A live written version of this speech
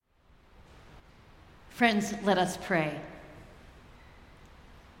Friends, let us pray.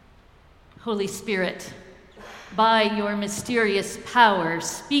 Holy Spirit, by your mysterious power,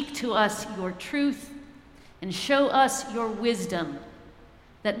 speak to us your truth and show us your wisdom,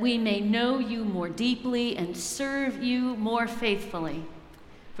 that we may know you more deeply and serve you more faithfully,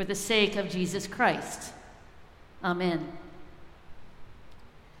 for the sake of Jesus Christ. Amen.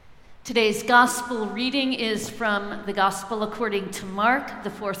 Today's gospel reading is from the Gospel according to Mark,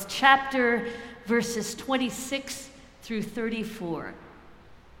 the 4th chapter, verses 26 through 34.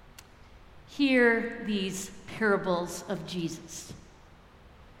 Hear these parables of Jesus.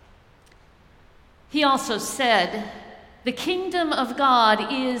 He also said, "The kingdom of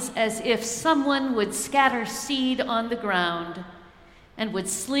God is as if someone would scatter seed on the ground and would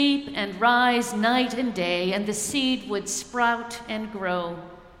sleep and rise night and day, and the seed would sprout and grow.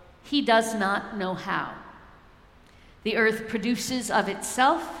 He does not know how. The earth produces of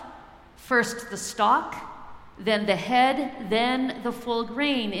itself first the stalk, then the head, then the full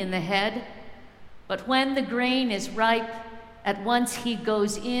grain in the head. But when the grain is ripe, at once he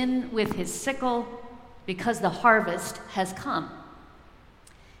goes in with his sickle, because the harvest has come."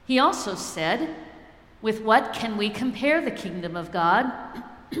 He also said, "With what can we compare the kingdom of God?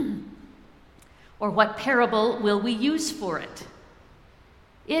 Or what parable will we use for it?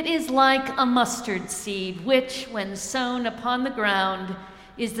 It is like a mustard seed, which, when sown upon the ground,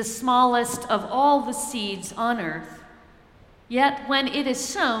 is the smallest of all the seeds on earth. Yet when it is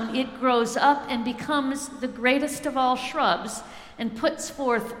sown, it grows up and becomes the greatest of all shrubs and puts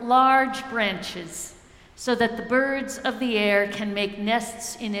forth large branches, so that the birds of the air can make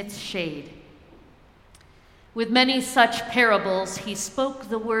nests in its shade." With many such parables, he spoke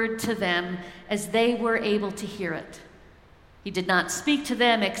the word to them as they were able to hear it. He did not speak to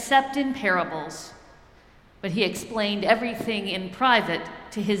them except in parables, but he explained everything in private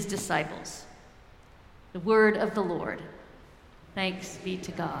to his disciples. The word of the Lord. Thanks be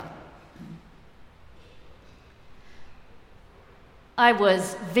to God. I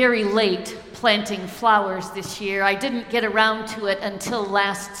was very late planting flowers this year. I didn't get around to it until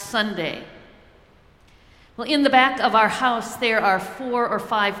last Sunday. Well, in the back of our house, there are 4 or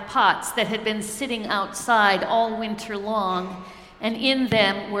 5 pots that had been sitting outside all winter long, and in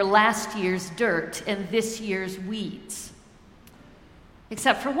them were last year's dirt and this year's weeds.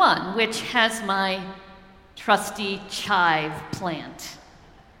 Except for one, which has my trusty chive plant.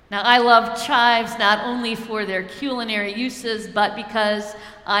 Now, I love chives not only for their culinary uses, but because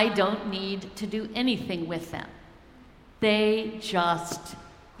I don't need to do anything with them. They just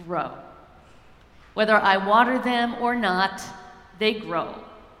grow. Whether I water them or not, they grow.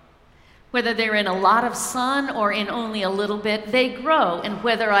 Whether they're in a lot of sun or in only a little bit, they grow. And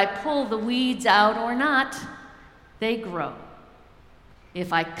whether I pull the weeds out or not, they grow.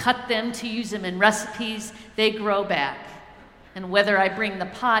 If I cut them to use them in recipes, they grow back. And whether I bring the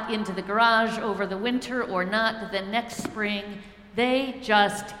pot into the garage over the winter or not, the next spring, they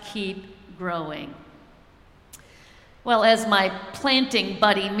just keep growing. Well, as my planting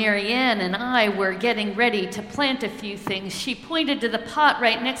buddy Marianne and I were getting ready to plant a few things, she pointed to the pot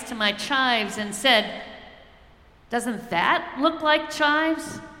right next to my chives and said, "Doesn't that look like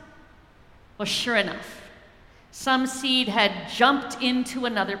chives?" Well, sure enough, some seed had jumped into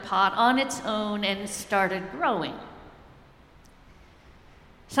another pot on its own and started growing.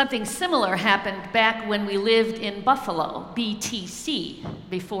 Something similar happened back when we lived in Buffalo, BTC,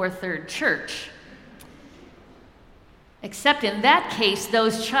 before Third Church. Except in that case,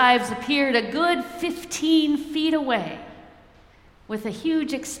 those chives appeared a good 15 feet away, with a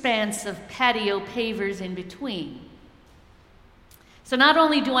huge expanse of patio pavers in between. So not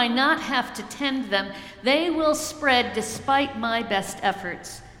only do I not have to tend them, they will spread despite my best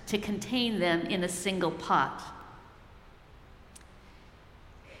efforts to contain them in a single pot.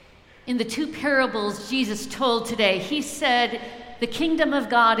 In the 2 parables Jesus told today, he said, "The kingdom of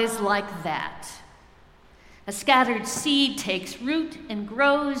God is like that. A scattered seed takes root and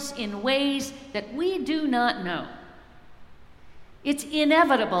grows in ways that we do not know. It's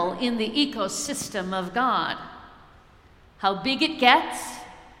inevitable in the ecosystem of God. How big it gets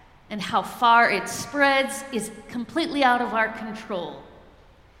and how far it spreads is completely out of our control.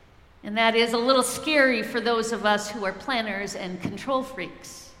 And that is a little scary for those of us who are planners and control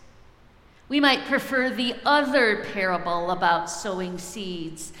freaks. We might prefer the other parable about sowing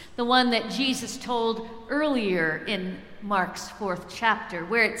seeds, the one that Jesus told earlier in Mark's 4th chapter,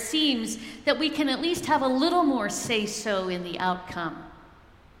 where it seems that we can at least have a little more say-so in the outcome.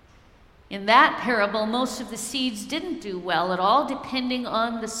 In that parable, most of the seeds didn't do well at all, depending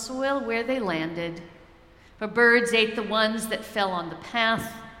on the soil where they landed. For birds ate the ones that fell on the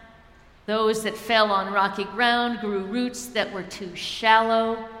path, Those that fell on rocky ground grew roots that were too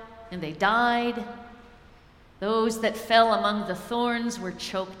shallow, and they died. Those that fell among the thorns were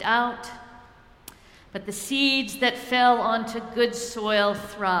choked out. But the seeds that fell onto good soil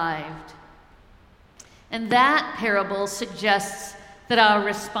thrived. And that parable suggests that our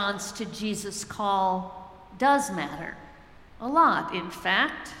response to Jesus' call does matter. A lot, in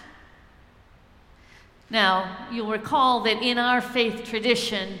fact. Now, you'll recall that in our faith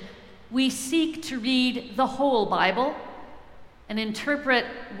tradition, we seek to read the whole Bible and interpret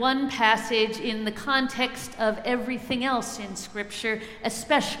one passage in the context of everything else in Scripture,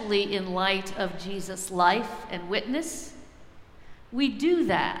 especially in light of Jesus' life and witness. We do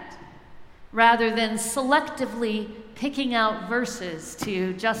that rather than selectively picking out verses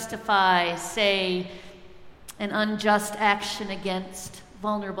to justify, say, an unjust action against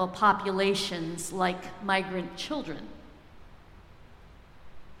vulnerable populations like migrant children.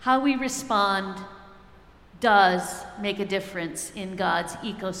 How we respond does make a difference in God's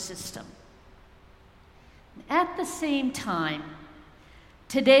ecosystem. At the same time,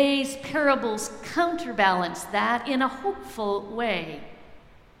 today's parables counterbalance that in a hopeful way.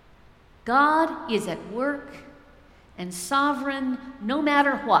 God is at work and sovereign no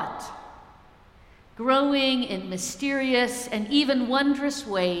matter what, growing in mysterious and even wondrous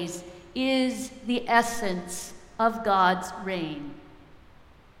ways is the essence of God's reign.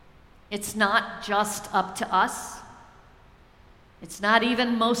 It's not just up to us. It's not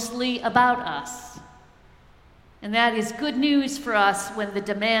even mostly about us. And that is good news for us when the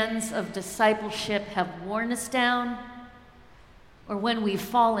demands of discipleship have worn us down, or when we've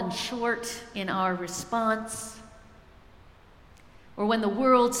fallen short in our response, or when the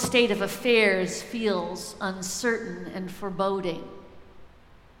world's state of affairs feels uncertain and foreboding.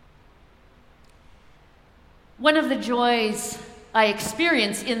 One of the joys I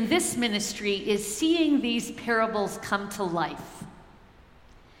experience in this ministry is seeing these parables come to life.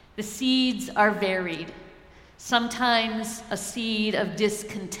 The seeds are varied. Sometimes a seed of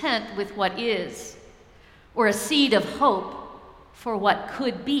discontent with what is, or a seed of hope for what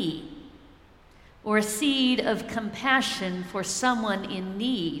could be, or a seed of compassion for someone in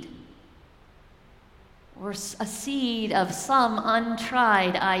need, or a seed of some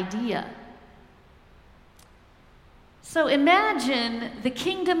untried idea. So imagine the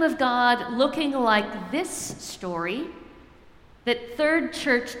kingdom of God looking like this story that Third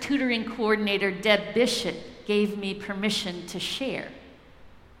Church tutoring coordinator Deb Bishop gave me permission to share.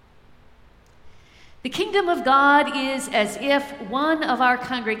 The kingdom of God is as if one of our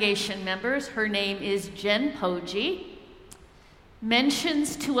congregation members, her name is Jen Poggi,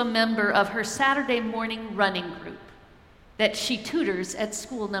 mentions to a member of her Saturday morning running group that she tutors at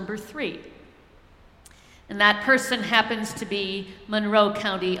school number 3. And that person happens to be Monroe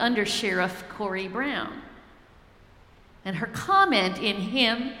County Undersheriff Corey Brown. And her comment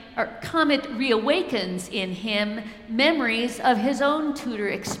reawakens in him memories of his own tutor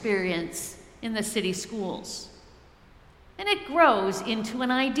experience in the city schools. And it grows into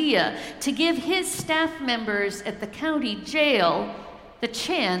an idea to give his staff members at the county jail the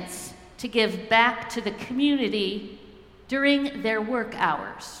chance to give back to the community during their work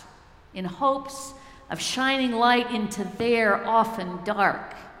hours in hopes of shining light into their often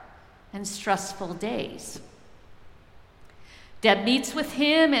dark and stressful days. Deb meets with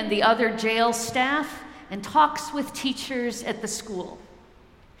him and the other jail staff and talks with teachers at the school.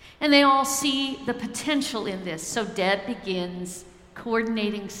 And they all see the potential in this, so Deb begins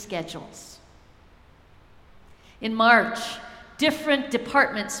coordinating schedules. In March, different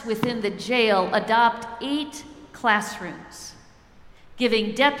departments within the jail adopt 8 classrooms,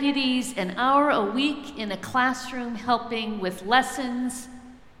 giving deputies an hour a week in a classroom helping with lessons,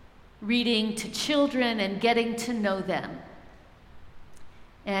 reading to children, and getting to know them.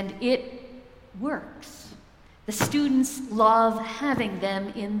 And it works. The students love having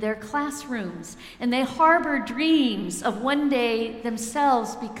them in their classrooms, and they harbor dreams of one day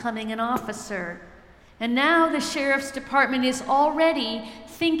themselves becoming an officer. And now the sheriff's department is already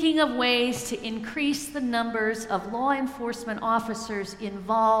thinking of ways to increase the numbers of law enforcement officers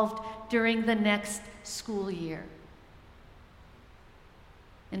involved during the next school year.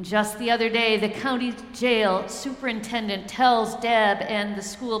 And just the other day, the county jail superintendent tells Deb and the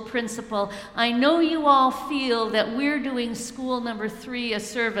school principal, "I know you all feel that we're doing school number 3 a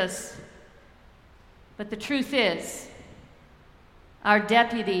service, but the truth is, our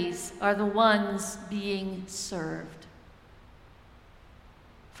deputies are the ones being served."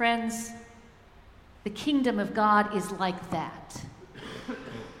 Friends, the kingdom of God is like that.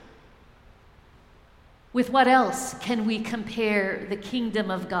 With what else can we compare the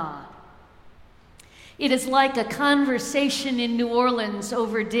kingdom of God? It is like a conversation in New Orleans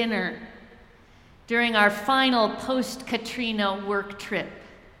over dinner during our final post-Katrina work trip.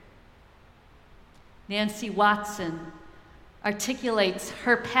 Nancy Watson articulates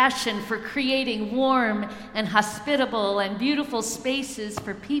her passion for creating warm and hospitable and beautiful spaces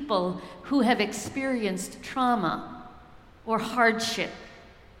for people who have experienced trauma or hardship.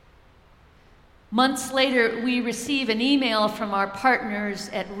 Months later, we receive an email from our partners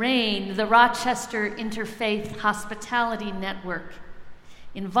at RAIN, the Rochester Interfaith Hospitality Network,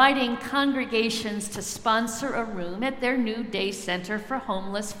 inviting congregations to sponsor a room at their new day center for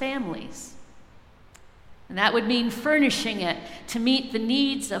homeless families. And that would mean furnishing it to meet the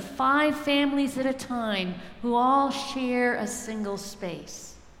needs of 5 families at a time who all share a single space.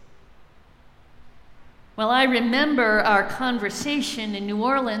 Well, I remember our conversation in New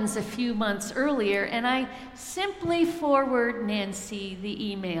Orleans a few months earlier, and I simply forward Nancy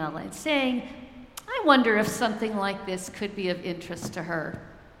the email and saying, I wonder if something like this could be of interest to her.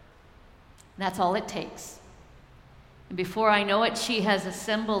 That's all it takes. And before I know it, she has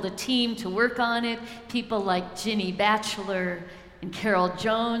assembled a team to work on it, people like Ginny Batchelor and Carol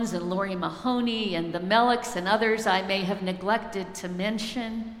Jones and Lori Mahoney and the Mellicks and others I may have neglected to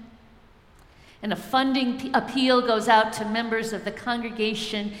mention. And a funding appeal goes out to members of the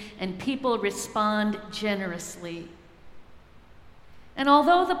congregation, and people respond generously. And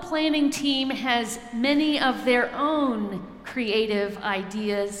although the planning team has many of their own creative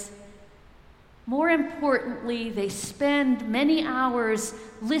ideas, more importantly, they spend many hours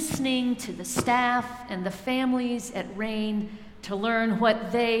listening to the staff and the families at RAIN to learn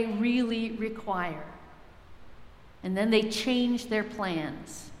what they really require. And then they change their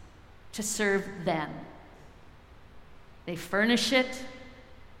plans to serve them. They furnish it.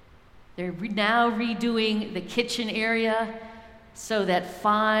 They're now redoing the kitchen area so that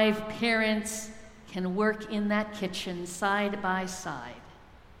 5 parents can work in that kitchen side by side.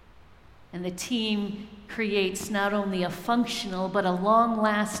 And the team creates not only a functional but a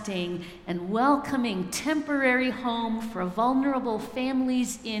long-lasting and welcoming temporary home for vulnerable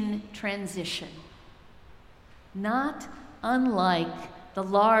families in transition. Not unlike the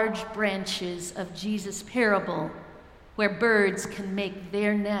large branches of Jesus' parable, where birds can make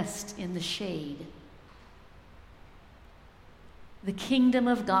their nest in the shade. The kingdom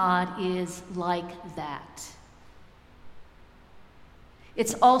of God is like that.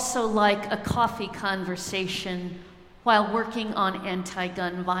 It's also like a coffee conversation while working on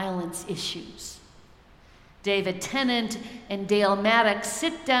anti-gun violence issues. David Tennant and Dale Maddox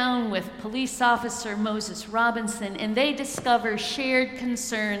sit down with police officer Moses Robinson, and they discover shared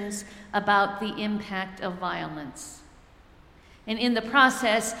concerns about the impact of violence. And in the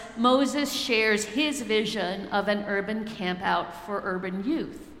process, Moses shares his vision of an urban campout for urban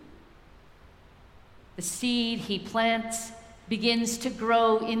youth. The seed he plants begins to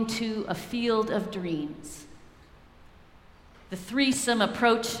grow into a field of dreams. The threesome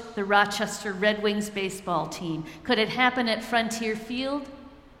approached the Rochester Red Wings baseball team. Could it happen at Frontier Field?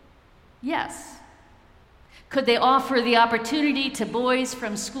 Yes. Could they offer the opportunity to boys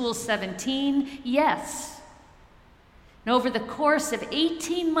from School 17? Yes. And over the course of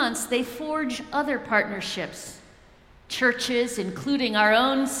 18 months, they forge other partnerships. Churches, including our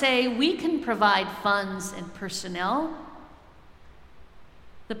own, say we can provide funds and personnel.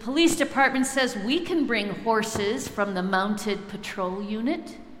 The police department says we can bring horses from the mounted patrol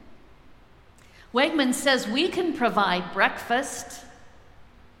unit. Wegmans says we can provide breakfast.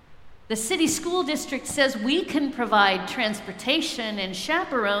 The city school district says we can provide transportation and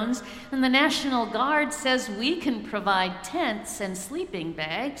chaperones, and the National Guard says we can provide tents and sleeping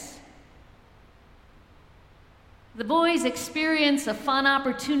bags. The boys experience a fun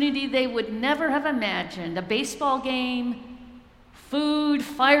opportunity they would never have imagined: a baseball game, food,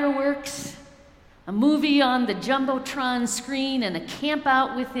 fireworks, a movie on the Jumbotron screen, and a camp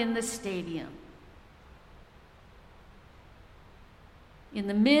out within the stadium. In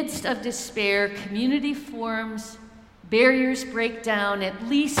the midst of despair, community forms, barriers break down, at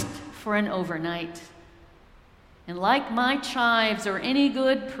least for an overnight. And like my chives or any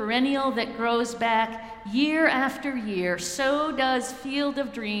good perennial that grows back year after year, so does Field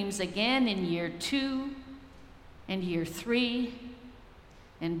of Dreams again in year 2 and year 3,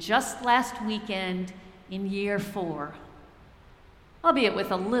 and just last weekend in year 4, albeit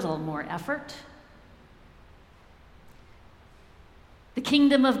with a little more effort. The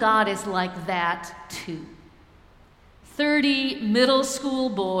kingdom of God is like that too. 30 middle school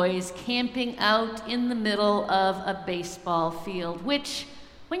boys camping out in the middle of a baseball field, which,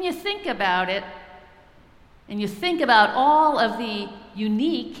 when you think about it, and you think about all of the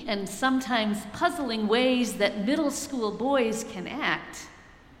unique and sometimes puzzling ways that middle school boys can act,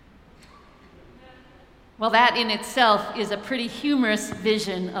 well, that in itself is a pretty humorous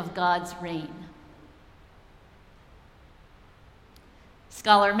vision of God's reign.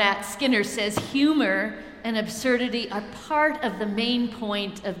 Scholar Matt Skinner says humor and absurdity are part of the main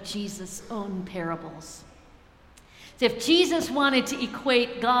point of Jesus' own parables. If Jesus wanted to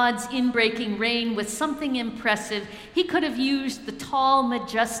equate God's inbreaking reign with something impressive, he could have used the tall,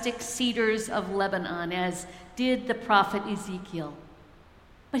 majestic cedars of Lebanon, as did the prophet Ezekiel.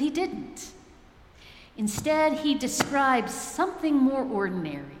 But he didn't. Instead, he describes something more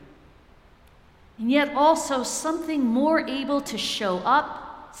ordinary, and yet also something more able to show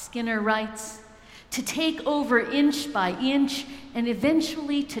up, Skinner writes, to take over inch by inch, and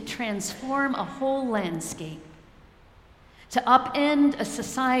eventually to transform a whole landscape, to upend a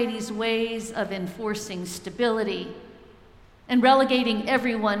society's ways of enforcing stability and relegating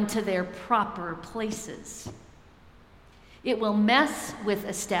everyone to their proper places. It will mess with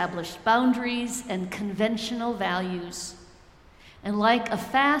established boundaries and conventional values, and like a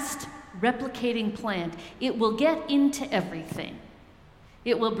fast replicating plant, it will get into everything.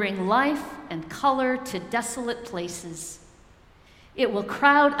 It will bring life and color to desolate places. It will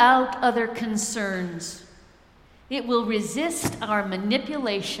crowd out other concerns. It will resist our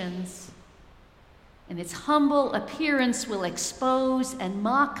manipulations, and its humble appearance will expose and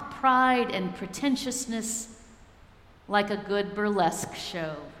mock pride and pretentiousness like a good burlesque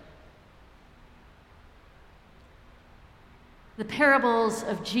show. The parables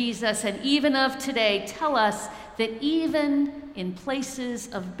of Jesus and even of today tell us that even in places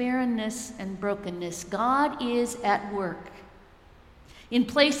of barrenness and brokenness, God is at work. In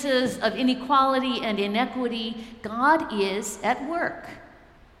places of inequality and inequity, God is at work.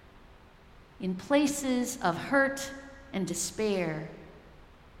 In places of hurt and despair,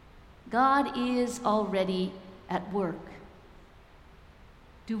 God is already at work.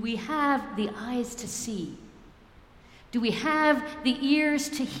 Do we have the eyes to see? Do we have the ears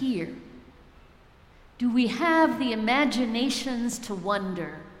to hear? Do we have the imaginations to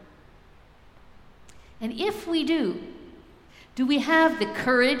wonder? And if we do we have the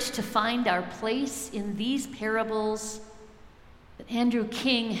courage to find our place in these parables that Andrew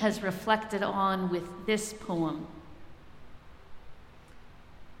King has reflected on with this poem?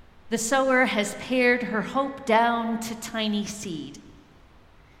 The sower has pared her hope down to tiny seed.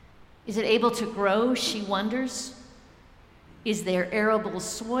 Is it able to grow, she wonders? Is there arable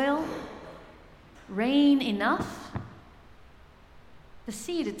soil? Rain enough? The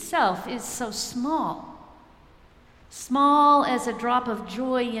seed itself is so small as a drop of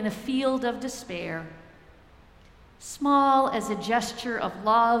joy in a field of despair, small as a gesture of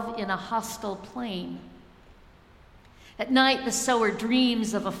love in a hostile plain. At night, the sower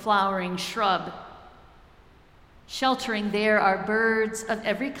dreams of a flowering shrub. Sheltering there are birds of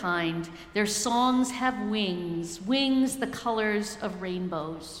every kind. Their songs have wings the colors of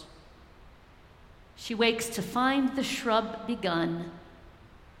rainbows. She wakes to find the shrub begun,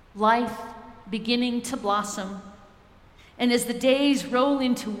 life beginning to blossom. And as the days roll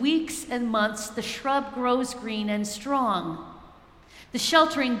into weeks and months, the shrub grows green and strong. The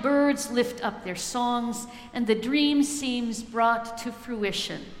sheltering birds lift up their songs, and the dream seems brought to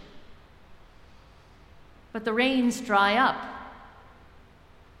fruition. But the rains dry up,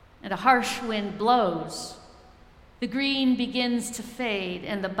 and a harsh wind blows. The green begins to fade,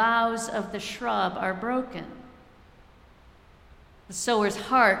 and the boughs of the shrub are broken. The sower's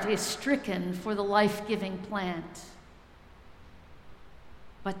heart is stricken for the life-giving plant.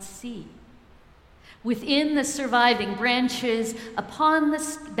 But see, within the surviving branches, upon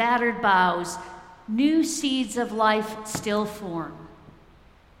the battered boughs, new seeds of life still form,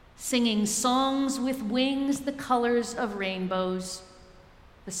 singing songs with wings the colors of rainbows.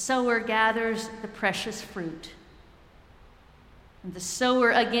 The sower gathers the precious fruit, and the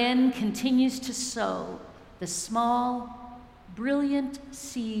sower again continues to sow the small, brilliant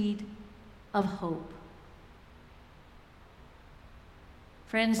seed of hope.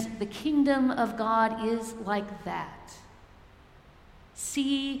 Friends, the kingdom of God is like that.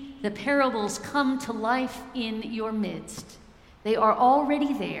 See the parables come to life in your midst. They are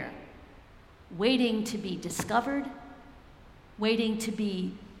already there, waiting to be discovered, waiting to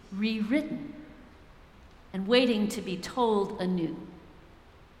be rewritten, and waiting to be told anew.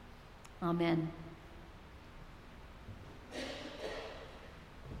 Amen.